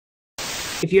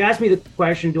If you ask me the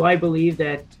question, do I believe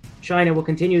that China will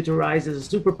continue to rise as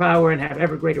a superpower and have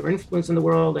ever greater influence in the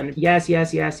world? And yes,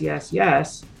 yes, yes, yes,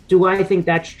 yes. Do I think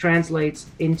that translates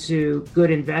into good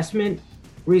investment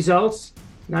results?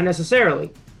 Not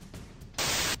necessarily.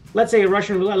 Let's say a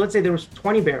Russian roulette, let's say there was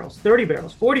 20 barrels, 30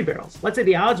 barrels, 40 barrels. Let's say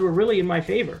the odds were really in my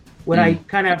favor. Would I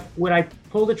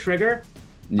pull the trigger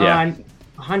Yeah. on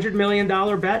 $100 million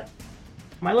bet?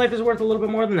 My life is worth a little bit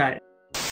more than that.